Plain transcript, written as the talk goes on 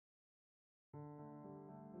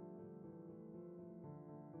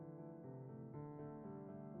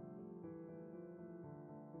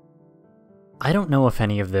I don't know if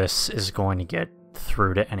any of this is going to get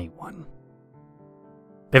through to anyone.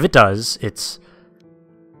 If it does, it's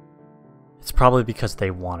probably because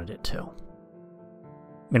they wanted it to.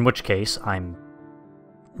 In which case, I'm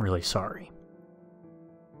really sorry.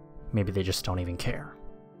 Maybe they just don't even care.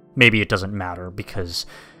 Maybe it doesn't matter because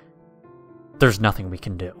there's nothing we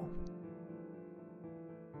can do.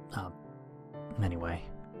 Anyway.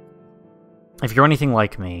 If you're anything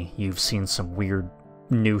like me, you've seen some weird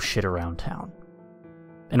new shit around town.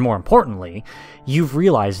 And more importantly, you've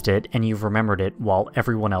realized it and you've remembered it while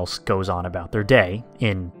everyone else goes on about their day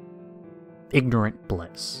in ignorant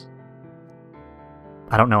bliss.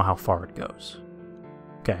 I don't know how far it goes.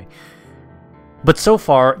 Okay. But so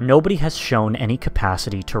far, nobody has shown any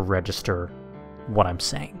capacity to register what I'm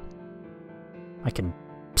saying. I can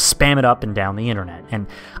spam it up and down the internet, and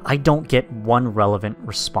I don't get one relevant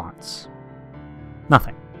response.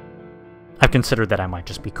 Nothing. I've considered that I might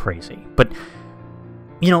just be crazy, but,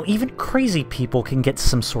 you know, even crazy people can get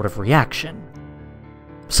some sort of reaction.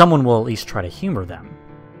 Someone will at least try to humor them,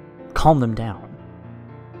 calm them down.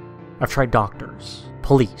 I've tried doctors,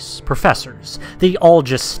 police, professors. They all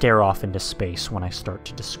just stare off into space when I start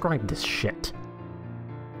to describe this shit.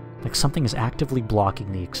 Like something is actively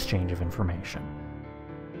blocking the exchange of information.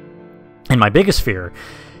 And my biggest fear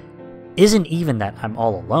isn't even that I'm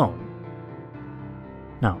all alone.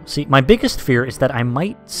 No, see, my biggest fear is that I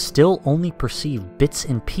might still only perceive bits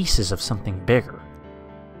and pieces of something bigger.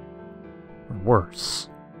 Or worse,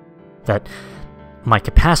 that my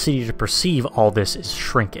capacity to perceive all this is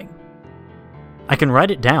shrinking. I can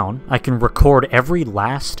write it down, I can record every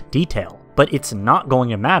last detail, but it's not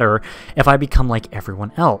going to matter if I become like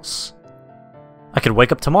everyone else. I could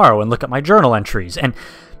wake up tomorrow and look at my journal entries and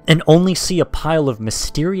only see a pile of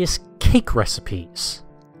mysterious cake recipes.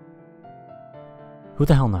 Who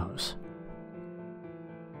the hell knows?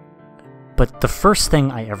 But the first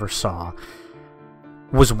thing I ever saw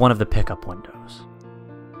was one of the pickup windows.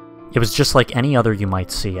 It was just like any other you might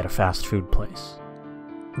see at a fast food place.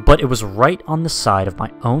 But it was right on the side of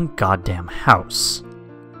my own goddamn house.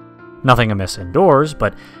 Nothing amiss indoors,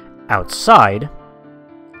 but outside,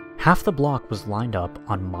 half the block was lined up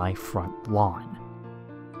on my front lawn,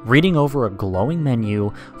 reading over a glowing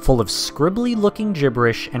menu full of scribbly-looking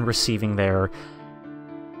gibberish and receiving their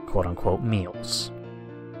quote-unquote meals,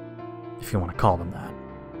 if you want to call them that,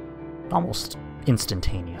 almost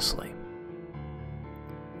instantaneously.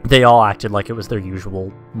 They all acted like it was their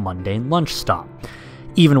usual mundane lunch stop,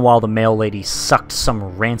 even while the mail lady sucked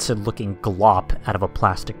some rancid-looking glop out of a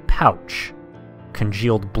plastic pouch,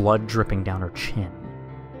 congealed blood dripping down her chin.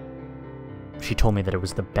 She told me that it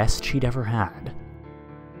was the best she'd ever had.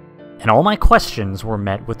 And all my questions were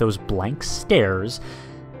met with those blank stares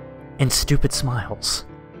and stupid smiles.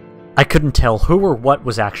 I couldn't tell who or what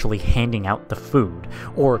was actually handing out the food,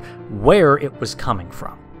 or where it was coming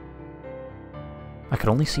from. I could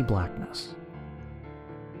only see blackness.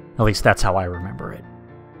 At least that's how I remember it.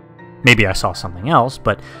 Maybe I saw something else,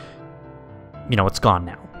 but, you know, it's gone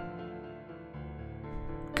now.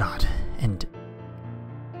 God, and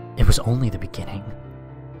it was only the beginning.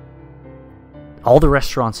 All the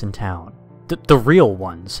restaurants in town, the real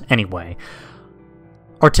ones, anyway,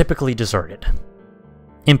 are typically deserted.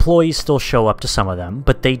 Employees still show up to some of them,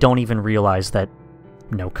 but they don't even realize that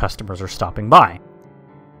no customers are stopping by.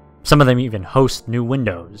 Some of them even host new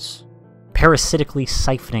windows, parasitically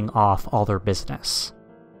siphoning off all their business.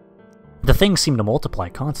 The things seem to multiply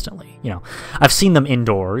constantly, you know. I've seen them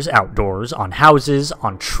indoors, outdoors, on houses,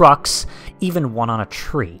 on trucks, even one on a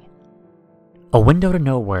tree. A window to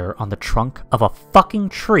nowhere on the trunk of a fucking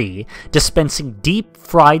tree dispensing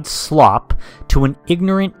deep-fried slop to an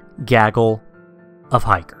ignorant gaggle of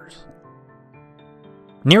hikers.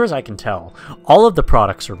 Near as I can tell, all of the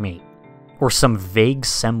products are meat, or some vague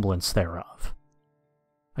semblance thereof.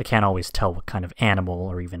 I can't always tell what kind of animal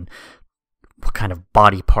or even what kind of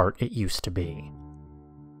body part it used to be.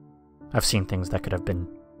 I've seen things that could have been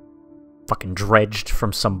fucking dredged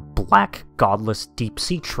from some black, godless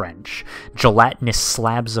deep-sea trench, gelatinous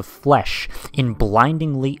slabs of flesh in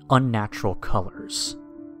blindingly unnatural colors.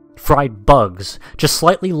 Fried bugs, just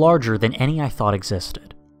slightly larger than any I thought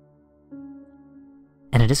existed.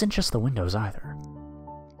 And it isn't just the windows either.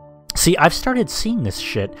 See, I've started seeing this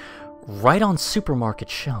shit right on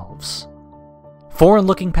supermarket shelves.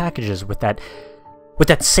 Foreign-looking packages with that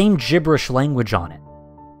same gibberish language on it.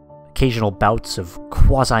 Occasional bouts of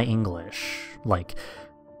quasi-English, like,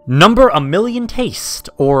 "Number a million taste,"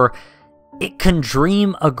 or "It can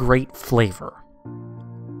dream a great flavor."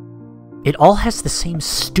 It all has the same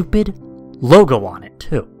stupid logo on it,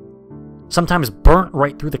 too. Sometimes burnt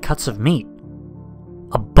right through the cuts of meat.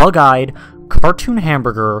 A bug-eyed, cartoon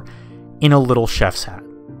hamburger in a little chef's hat.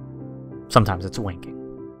 Sometimes it's winking.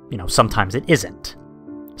 Sometimes it isn't.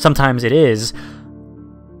 Sometimes it is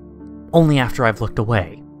only after I've looked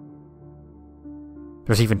away.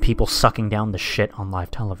 There's even people sucking down the shit on live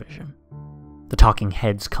television. The talking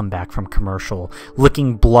heads come back from commercial,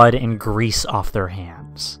 licking blood and grease off their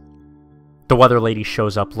hands. The weather lady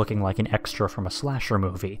shows up looking like an extra from a slasher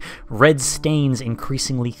movie, red stains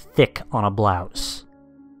increasingly thick on a blouse.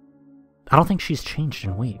 I don't think she's changed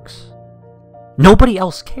in weeks. Nobody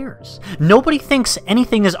else cares. Nobody thinks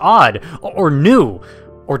anything is odd, or new,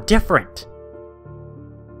 or different.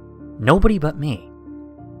 Nobody but me.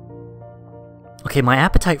 Okay, my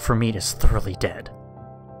appetite for meat is thoroughly dead,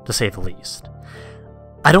 to say the least.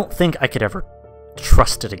 I don't think I could ever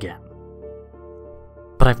trust it again.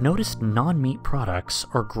 But I've noticed non-meat products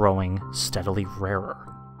are growing steadily rarer.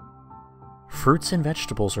 Fruits and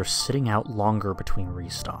vegetables are sitting out longer between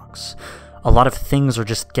restocks. A lot of things are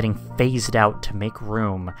just getting phased out to make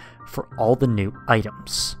room for all the new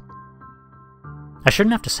items. I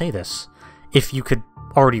shouldn't have to say this, if you could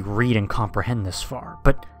already read and comprehend this far,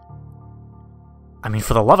 but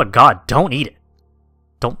for the love of God, don't eat it.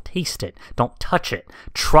 Don't taste it. Don't touch it.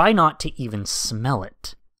 Try not to even smell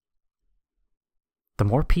it. The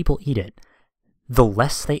more people eat it, the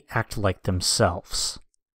less they act like themselves.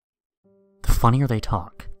 The funnier they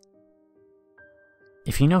talk.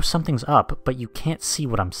 If you know something's up, but you can't see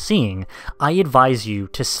what I'm seeing, I advise you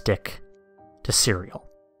to stick to cereal.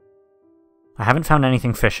 I haven't found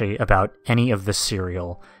anything fishy about any of this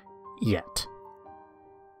cereal yet.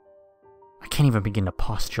 I can't even begin to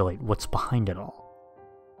postulate what's behind it all.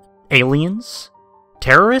 Aliens?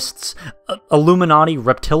 Terrorists? Illuminati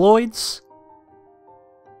reptiloids?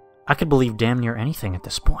 I could believe damn near anything at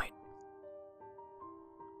this point.